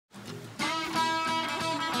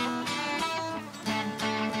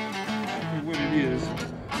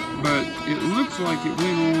but it looks like it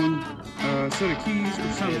went on a set of keys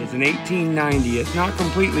or something. It's an 1890. It's not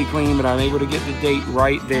completely clean, but I'm able to get the date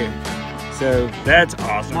right there. So that's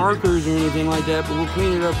awesome. Markers or anything like that, but we'll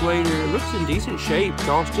clean it up later. It looks in decent shape. It's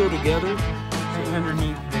all still together.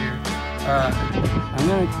 Underneath there. I'm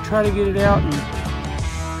gonna try to get it out and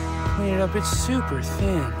clean it up. It's super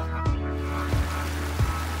thin.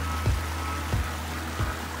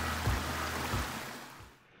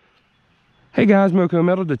 Hey guys, Moco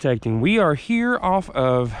Metal Detecting. We are here off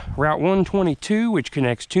of Route 122, which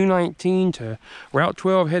connects 219 to Route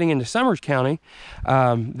 12 heading into Summers County.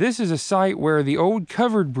 This is a site where the old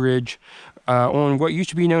covered bridge on what used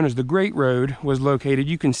to be known as the Great Road was located.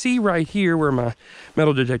 You can see right here where my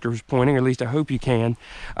metal detector was pointing, or at least I hope you can.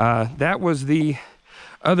 That was the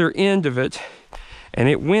other end of it, and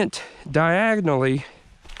it went diagonally.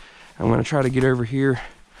 I'm going to try to get over here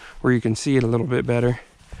where you can see it a little bit better.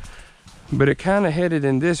 But it kind of headed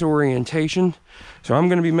in this orientation. So I'm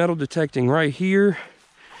going to be metal detecting right here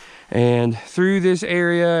and through this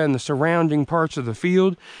area and the surrounding parts of the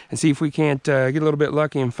field and see if we can't get a little bit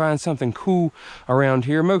lucky and find something cool around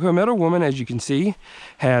here. Moco Metal Woman, as you can see,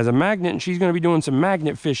 has a magnet, and she's going to be doing some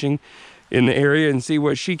magnet fishing in the area and see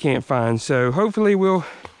what she can't find. So hopefully we'll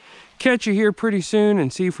catch you here pretty soon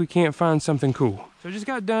and see if we can't find something cool. So I just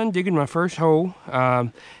got done digging my first hole.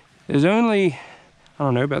 There's only, I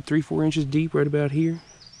don't know, about 3-4 inches deep right about here.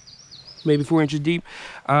 Maybe 4 inches deep.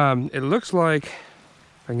 It looks like,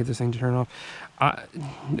 if I can get this thing to turn off,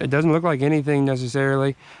 it doesn't look like anything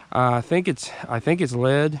necessarily. I think it's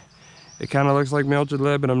lead. It kind of looks like melted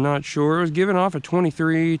lead, but I'm not sure. It was giving off a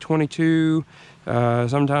 23, 22.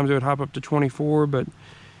 Sometimes it would hop up to 24, but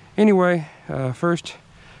anyway, first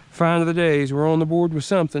find of the days. We're on the board with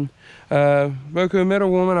something. Moco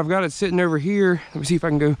Metal Woman, I've got it sitting over here. Let me see if I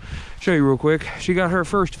can go show you real quick. She got her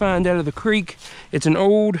first find out of the creek. It's an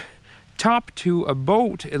old top to a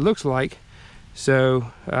bolt, it looks like.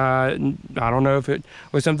 So I don't know if it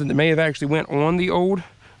was something that may have actually went on the old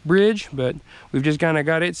bridge, but we've just kind of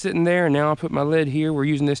got it sitting there, and now I'll put my lead here. We're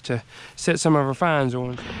using this to set some of our finds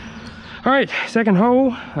on. All right, second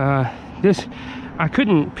hole. This, I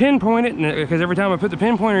couldn't pinpoint it because every time I put the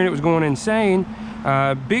pinpointer in, it was going insane.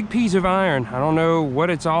 Big piece of iron. I don't know what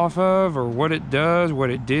it's off of or what it does, what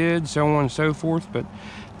it did, so on and so forth, but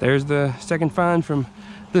there's the second find from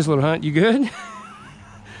this little hunt. You good?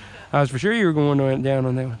 I was for sure you were going down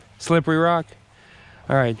on that one. Slippery rock.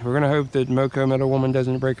 All right, we're gonna hope that Moco Metal Woman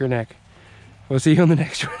doesn't break her neck. We'll see you on the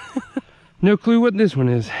next one. No clue what this one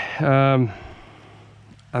is.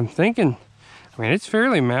 I'm thinking, I mean, it's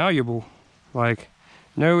fairly malleable. Like,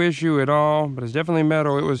 no issue at all, but it's definitely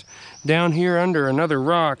metal. It was down here under another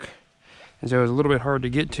rock, and so it was a little bit hard to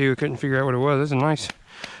get to. I couldn't figure out what it was. It's a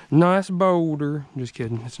nice boulder. Just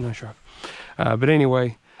kidding, it's a nice rock. But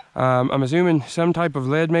anyway, I'm assuming some type of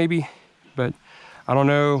lead maybe, but I don't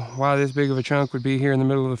know why this big of a chunk would be here in the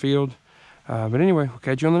middle of the field. But anyway, we'll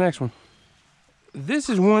catch you on the next one. This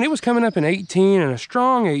is one, it was coming up in 18 and a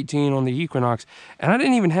strong 18 on the Equinox, and I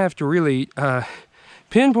didn't even have to really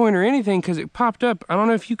pinpoint or anything because it popped up. I don't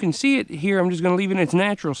know if you can see it here. I'm just going to leave it in its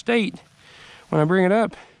natural state when I bring it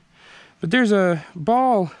up. But there's a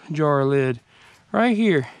ball jar lid right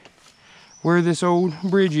here where this old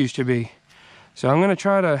bridge used to be. So I'm going to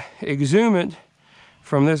try to exhume it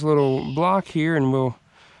from this little block here, and we'll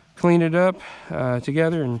clean it up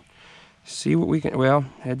together and see what we can. Well,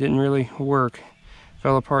 that didn't really work.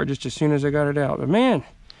 Fell apart just as soon as I got it out. But man,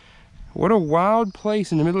 what a wild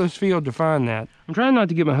place in the middle of this field to find that. I'm trying not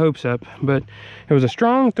to get my hopes up, but it was a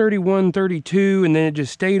strong 31, 32, and then it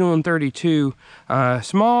just stayed on 32.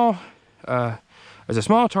 Small, it's a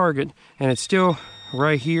small target, and it's still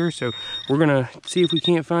right here. So we're gonna see if we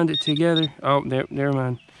can't find it together. Oh, never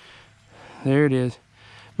mind. There it is.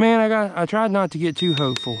 Man, I tried not to get too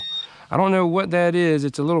hopeful. I don't know what that is.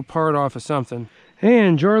 It's a little part off of something.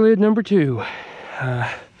 And jar lid number 2.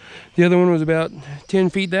 The other one was about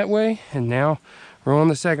 10 feet that way, and now we're on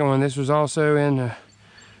the second one. This was also in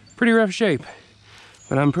pretty rough shape,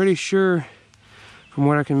 but I'm pretty sure from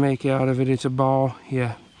what I can make out of it, it's a ball.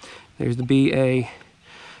 Yeah, there's the BA.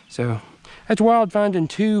 So that's wild finding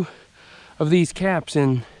 2 of these caps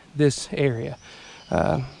in this area.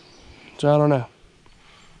 So I don't know.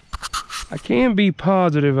 I can't be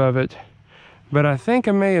positive of it, but I think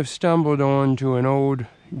I may have stumbled onto an old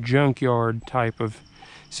junkyard type of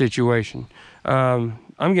situation. I'm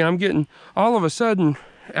getting all of a sudden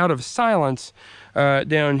out of silence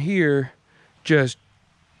down here, just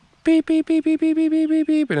beep, beep, beep, beep, beep, beep, beep, beep,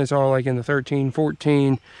 beep, and it's all like in the 13,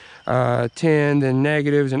 14, 10, then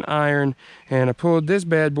negatives and iron. And I pulled this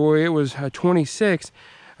bad boy. It was a 26.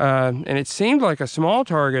 and it seemed like a small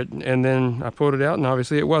target, and then I pulled it out and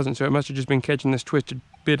obviously it wasn't, so it must have just been catching this twisted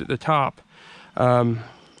bit at the top.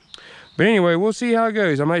 But anyway, we'll see how it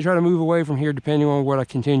goes. I might try to move away from here depending on what I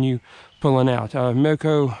continue pulling out.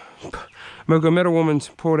 Moko Metal Woman's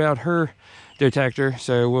pulled out her detector,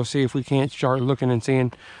 so we'll see if we can't start looking and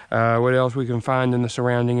seeing what else we can find in the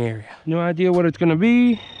surrounding area. No idea what it's going to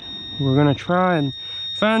be. We're going to try and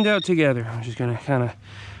find out together. I'm just going to kind of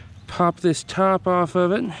pop this top off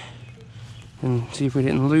of it and see if we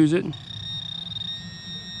didn't lose it.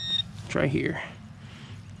 It's right here.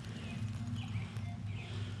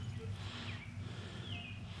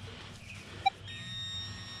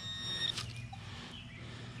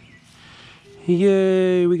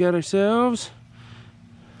 Yay, we got ourselves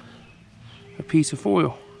a piece of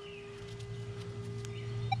foil.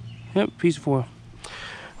 Yep, piece of foil.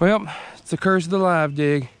 Well, it's the curse of the live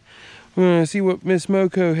dig. We're gonna see what Miss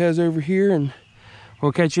Moko has over here, and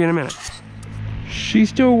we'll catch you in a minute. She's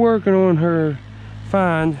still working on her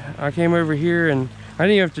find. I came over here and I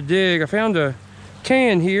didn't have to dig. I found a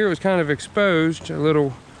can here. It was kind of exposed, a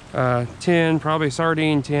little tin, probably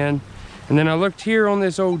sardine tin. And then I looked here on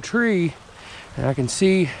this old tree and I can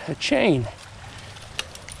see a chain.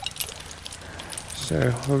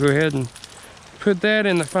 So we'll go ahead and put that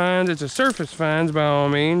in the finds. It's a surface finds by all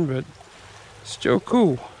means, but still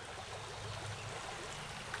cool.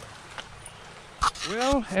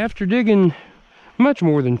 Well, after digging much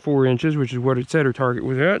more than 4 inches, which is what it said her target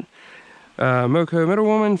was at, Moko Metal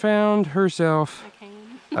Woman found herself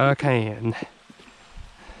a can.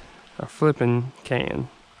 A flipping can.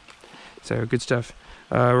 So good stuff.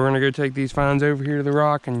 We're gonna go take these finds over here to the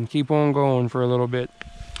rock and keep on going for a little bit.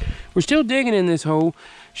 We're still digging in this hole.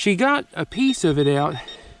 She got a piece of it out,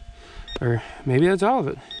 or maybe that's all of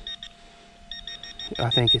it. I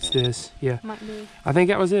think it's this, yeah. Might be. I think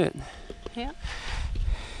that was it. Yeah.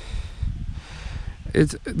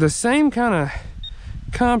 It's the same kind of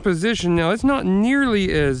composition. Now, it's not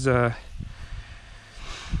nearly as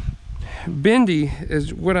bendy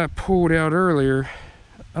as what I pulled out earlier.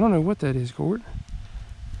 I don't know what that is, Gord.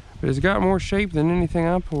 But it's got more shape than anything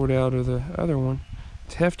I pulled out of the other one.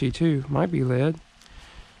 It's hefty too. Might be lead.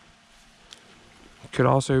 Could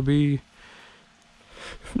also be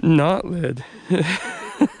not lead.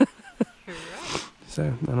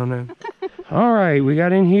 So, I don't know. All right, we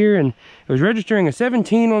got in here and it was registering a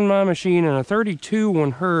 17 on my machine and a 32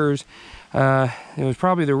 on hers. It was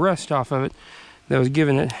probably the rust off of it that was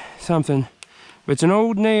giving it something. But it's an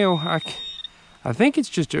old nail. I think it's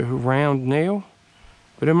just a round nail,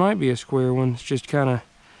 but it might be a square one. It's just kind of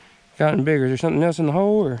gotten bigger. Is there something else in the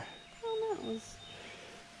hole, or? Oh, no, it was...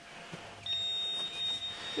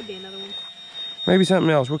 Could be another one. Maybe something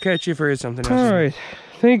else. We'll catch you if there is something else. All right,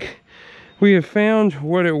 I think we have found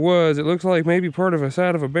what it was. It looks like maybe part of a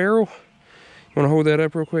side of a barrel. You want to hold that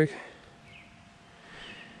up real quick?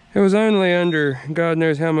 It was only under God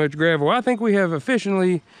knows how much gravel. I think we have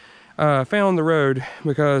efficiently found the road,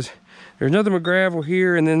 because there's nothing but gravel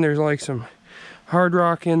here, and then there's like some hard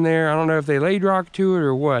rock in there. I don't know if they laid rock to it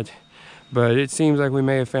or what, but it seems like we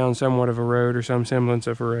may have found somewhat of a road or some semblance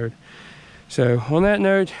of a road. So on that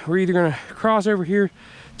note, we're either gonna cross over here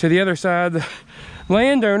to the other side. The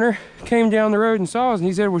landowner came down the road and saw us, and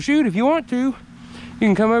he said, well, shoot, if you want to, you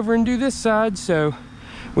can come over and do this side. So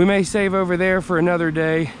we may save over there for another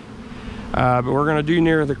day, but we're gonna do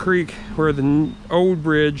near the creek where the old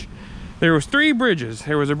bridge. There was 3 bridges.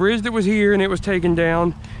 There was a bridge that was here and it was taken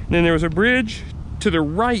down. And then there was a bridge to the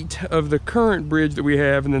right of the current bridge that we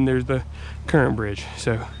have, and then there's the current bridge.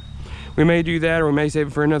 So we may do that, or we may save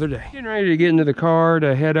it for another day. Getting ready to get into the car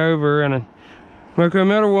to head over, and a Moko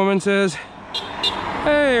Metal Woman says,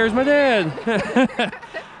 hey, there's my dad.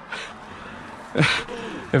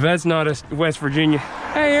 If that's not a West Virginia,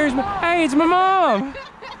 hey, it's my mom.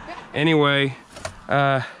 Anyway,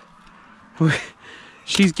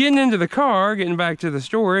 she's getting into the car, getting back to the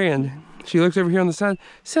story, and she looks over here on the side.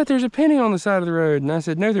 Seth, there's a penny on the side of the road. And I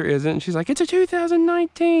said, no, there isn't. And she's like, it's a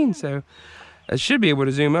 2019. So I should be able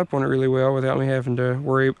to zoom up on it really well without me having to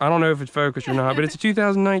worry. I don't know if it's focused or not, but it's a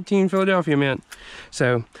 2019 Philadelphia Mint.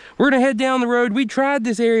 So we're gonna head down the road. We tried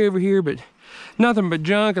this area over here, but nothing but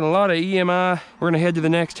junk and a lot of EMI. We're gonna head to the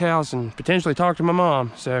next house and potentially talk to my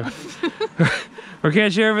mom. So we'll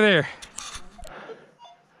catch you over there.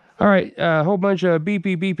 All right, a whole bunch of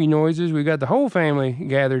beepy noises. We got the whole family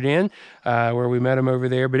gathered in where we met them over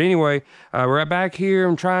there. But anyway, we're right back here.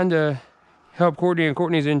 I'm trying to help Courtney, and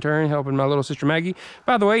Courtney's in turn helping my little sister Maggie.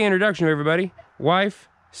 By the way, introduction to everybody: wife,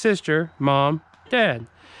 sister, mom, dad.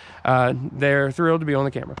 They're thrilled to be on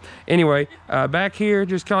the camera. Anyway, back here,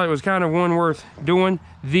 just thought it was kind of one worth doing.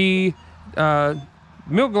 The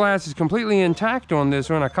milk glass is completely intact on this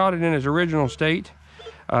one. I caught it in its original state.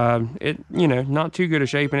 It, you know, not too good a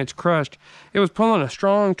shape, and it's crushed. It was pulling a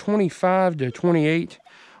strong 25 to 28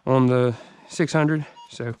 on the 600.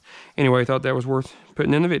 So anyway, I thought that was worth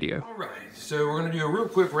putting in the video. All right, so we're gonna do a real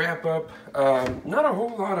quick wrap up. Not a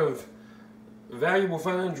whole lot of valuable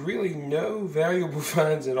finds, really no valuable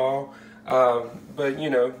finds at all. But you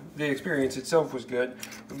know, the experience itself was good.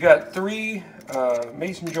 We've got 3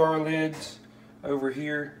 mason jar lids over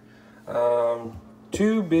here,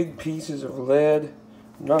 2 big pieces of lead.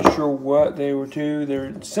 I'm not sure what they were to.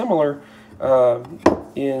 They're similar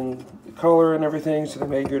in color and everything, so they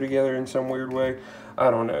may go together in some weird way. I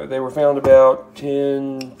don't know. They were found about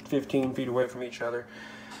 10, 15 feet away from each other.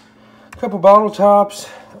 A couple bottle tops.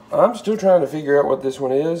 I'm still trying to figure out what this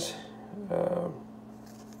one is.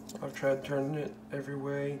 I've tried turning it every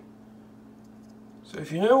way. So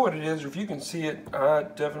if you know what it is, or if you can see it, I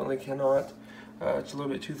definitely cannot. It's a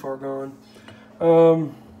little bit too far gone.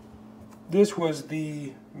 This was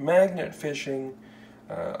the magnet fishing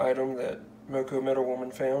item that Moco Metal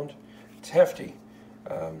Woman found. It's hefty.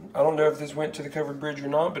 I don't know if this went to the covered bridge or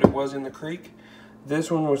not, but it was in the creek. This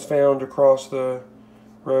one was found across the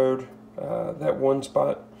road, that one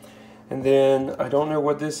spot. And then I don't know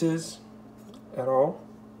what this is at all.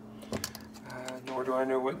 Nor do I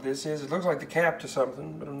know what this is. It looks like the cap to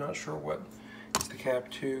something, but I'm not sure what it's the cap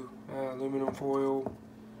to. Aluminum foil.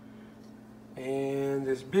 And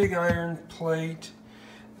this big iron plate.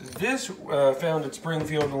 This found at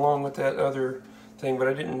Springfield along with that other thing, but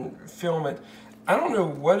I didn't film it. I don't know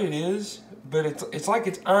what it is, but it's like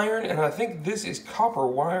it's iron, and I think this is copper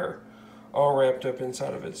wire all wrapped up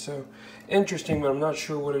inside of it. So interesting, but I'm not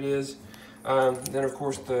sure what it is. Then of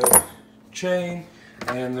course the chain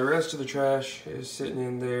and the rest of the trash is sitting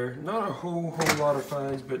in there. Not a whole lot of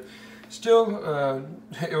finds, but still,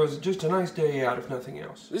 it was just a nice day out, if nothing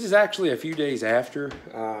else. This is actually a few days after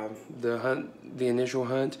the initial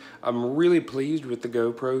hunt. I'm really pleased with the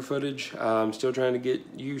GoPro footage. I'm still trying to get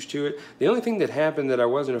used to it. The only thing that happened that I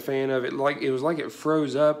wasn't a fan of, it was like it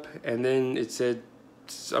froze up, and then it said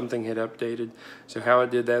something had updated. So how it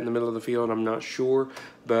did that in the middle of the field, I'm not sure,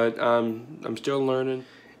 but I'm still learning.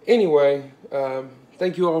 Anyway,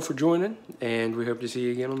 thank you all for joining, and we hope to see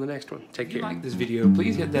you again on the next one. Take care. If you like this video,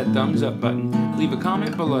 please hit that thumbs up button, leave a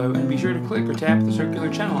comment below, and be sure to click or tap the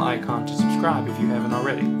circular channel icon to subscribe if you haven't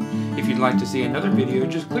already. If you'd like to see another video,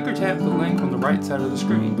 just click or tap the link on the right side of the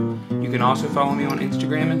screen. You can also follow me on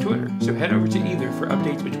Instagram and Twitter, so head over to either for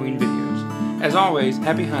updates between videos. As always,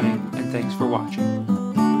 happy hunting, and thanks for watching.